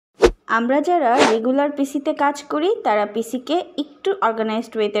আমরা যারা রেগুলার পিসিতে কাজ করি তারা পিসিকে একটু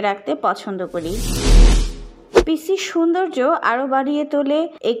অর্গানাইজড ওয়েতে রাখতে পছন্দ করি। পিসির সৌন্দর্য আরও বাড়িয়ে তোলে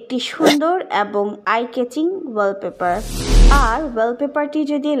একটি সুন্দর এবং আই ক্যাচিং ওয়ালপেপার। আর ওয়ালপেপারটি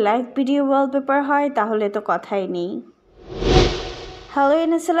যদি লাইভ ভিডিও ওয়ালপেপার হয় তাহলে তো কথাই নেই। হ্যালো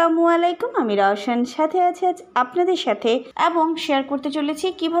আসসালামু আলাইকুম, আমি রওশন সাথে আছি আজ আপনাদের সাথে এবং শেয়ার করতে চলেছি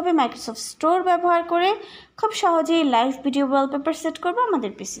কিভাবে মাইক্রোসফট স্টোর ব্যবহার করে খুব সহজেই লাইভ ভিডিও ওয়ালপেপার সেট করব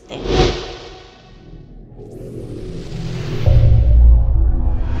আমাদের পিসিতে।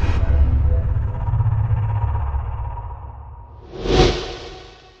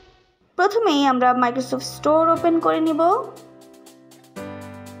 প্রথমেই আমরা মাইক্রোসফট স্টোর ওপেন করে নিব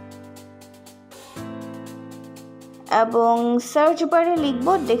এবং সার্চ বারে লিখব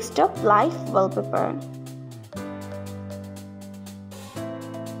ডেস্কটপ লাইভ ওয়ালপেপার।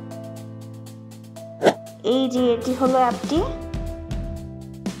 এই যে এটি হলো অ্যাপটি।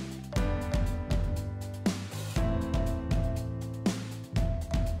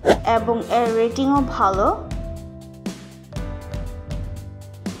 এবং এর রেটিংও ভালো।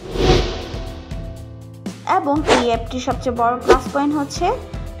 এবং এই অ্যাপটির সবচেয়ে বড় প্লাস পয়েন্ট হচ্ছে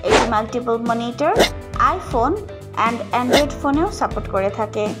এটি multiple monitor, iPhone and Android ফোনেও সাপোর্ট করে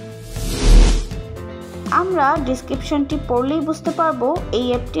থাকে। আমরা ডেসক্রিপশনটি পড়লেই বুঝতে পারবো এই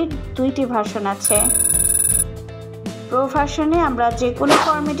অ্যাপটির দুইটি ভার্সন আছে। প্রো ভার্সনে আমরা যে কোনো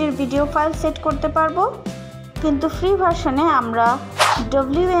ফরম্যাটের ভিডিও ফাইল সেট করতে পারবো, কিন্তু ফ্রি ভার্সনে আমরা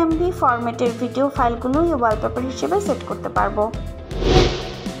WMV ফরম্যাটের ভিডিও ফাইলগুলোই ওয়ালপেপার হিসেবে সেট করতে পারবো।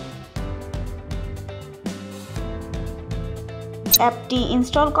 অ্যাপটি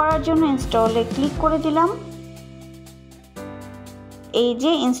ইনস্টল করার জন্য ইনস্টলে ক্লিক করে দিলাম। এই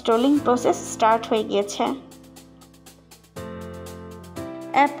যে ইনস্টলিং প্রসেস স্টার্ট হয়ে গিয়েছে।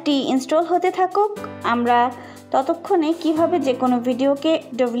 অ্যাপটি ইনস্টল হতে থাকুক, আমরা ততক্ষণে কিভাবে যে কোনো ভিডিওকে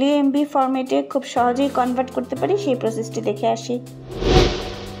WMV ফরম্যাটে খুব সহজেই কনভার্ট করতে পারি সেই প্রসেসটি দেখে আসি।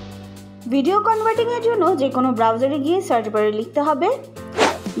 ভিডিও কনভার্টিংয়ের জন্য যে কোনো ব্রাউজারে গিয়ে সার্চ বারে লিখতে হবে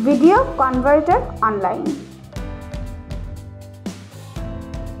video converter online.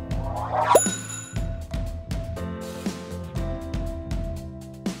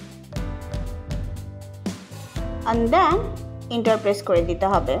 and then enter press করে দিতে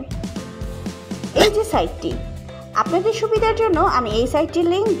হবে। এই যে সাইটটি, আপনাদের সুবিধার জন্য আমি এই সাইটটির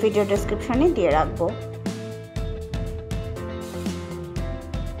লিংক ভিডিও ডেসক্রিপশনে দিয়ে রাখবো।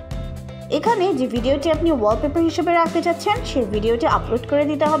 এখানে যে ভিডিওটি আপনি ওয়ালপেপার হিসেবে রাখতে চাচ্ছেন সেই ভিডিওটি আপলোড করে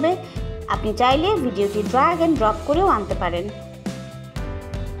দিতে হবে। আপনি চাইলে ভিডিওটি ড্র্যাগ এন্ড ড্রপ করেও আনতে পারেন।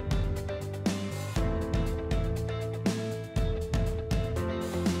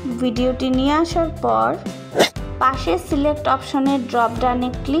 ভিডিওটি নিয়ে আসার পর পাশে সিলেক্ট অপশনের ড্রপ ডাউনে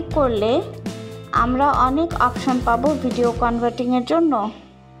ক্লিক করলে আমরা অনেক অপশন পাবো ভিডিও কনভার্টিংয়ের জন্য।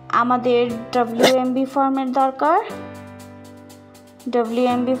 আমাদের WMV ফরম্যাট দরকার।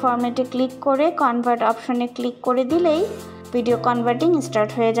 WMV ফরম্যাটে ক্লিক করে কনভার্ট অপশনে ক্লিক করে দিলেই ভিডিও কনভার্টিং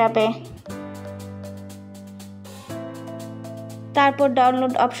স্টার্ট হয়ে যাবে। তারপর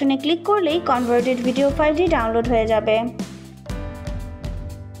ডাউনলোড অপশনে ক্লিক করলেই কনভার্টেড ভিডিও ফাইলটি ডাউনলোড হয়ে যাবে।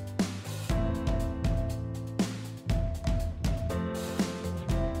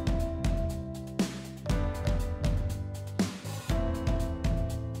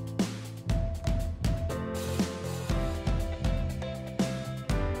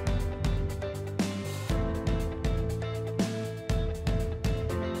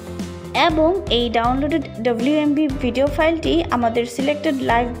 এবং এই ডাউনলোডেড WMV ভিডিও ফাইলটি আমাদের সিলেক্টেড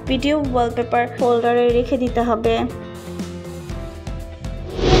লাইভ ভিডিও ওয়ালপেপার ফোল্ডারে রেখে দিতে হবে।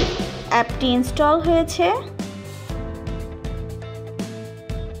 অ্যাপটি ইনস্টল হয়েছে।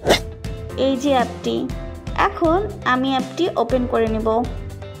 এই যে অ্যাপটি, এখন আমি অ্যাপটি ওপেন করে নেব।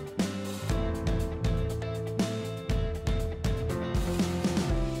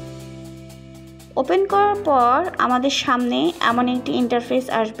 ওপেন করার পর আমাদের সামনে এমন একটি ইন্টারফেস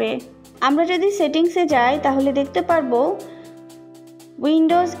আসবে। আমরা যদি সেটিংসে যাই তাহলে দেখতে পারবো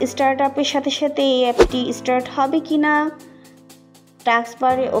উইন্ডোজ স্টার্টআপের সাথে সাথে এই অ্যাপটি স্টার্ট হবে কিনা, টাস্ক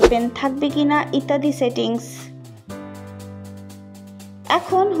বারে ওপেন থাকবে কিনা ইত্যাদি সেটিংস।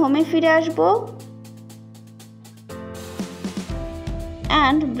 এখন হোমে ফিরে আসব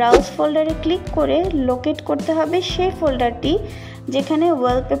অ্যান্ড ব্রাউজ ফোল্ডারে ক্লিক করে লোকেট করতে হবে সেই ফোল্ডারটি যেখানে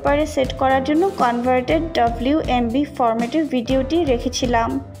ওয়ালপেপারে সেট করার জন্য কনভার্টেড WMV ফরম্যাটের ভিডিওটি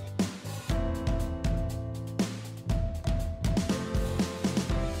রেখেছিলাম।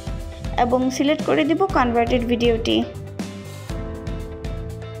 এবং সিলেক্ট করে দিব কনভার্টেড ভিডিওটি।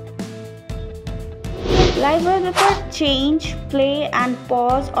 Live wallpaper change, play and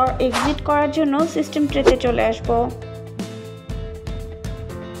pause or exit করার জন্য সিস্টেম ট্রেতে চলে আসব।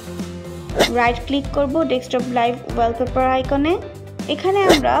 রাইট ক্লিক করব ডেস্কটপ লাইভ ওয়ালপেপার আইকনে। এখানে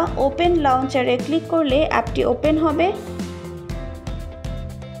আমরা ওপেন লঞ্চারে ক্লিক করলে অ্যাপটি ওপেন হবে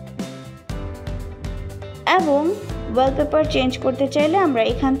এবং ওয়ালপেপার চেঞ্জ করতে চাইলে আমরা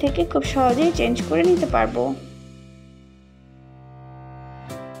এখান থেকে খুব সহজেই চেঞ্জ করে নিতে পারবো।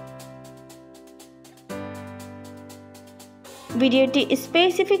 ভিডিওটি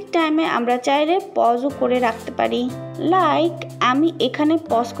স্পেসিফিক টাইমে আমরা চাইলে পজও করে রাখতে পারি। লাইক আমি এখানে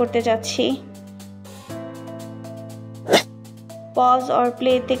পজ করতে যাচ্ছি। পজ অর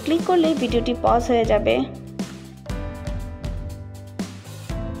প্লেতে ক্লিক করলে ভিডিওটি পজ হয়ে যাবে।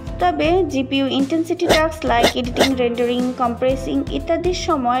 তবে GPU intensity task like editing, rendering, compressing ইত্যাদির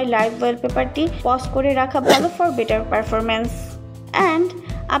সময় লাইভ ওয়ালপেপারটি পজ করে রাখা ভালো ফর বেটার পারফরম্যান্স। অ্যান্ড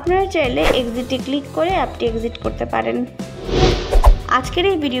আপনারা চাইলে এক্সিটে ক্লিক করে অ্যাপটি এক্সিট করতে পারেন। আজকের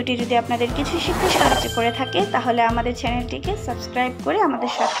এই ভিডিওটি যদি আপনাদের কিছু শিখতে সাহায্য করে থাকে তাহলে আমাদের চ্যানেলটিকে সাবস্ক্রাইব করে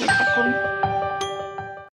আমাদের সাথে থাকুন।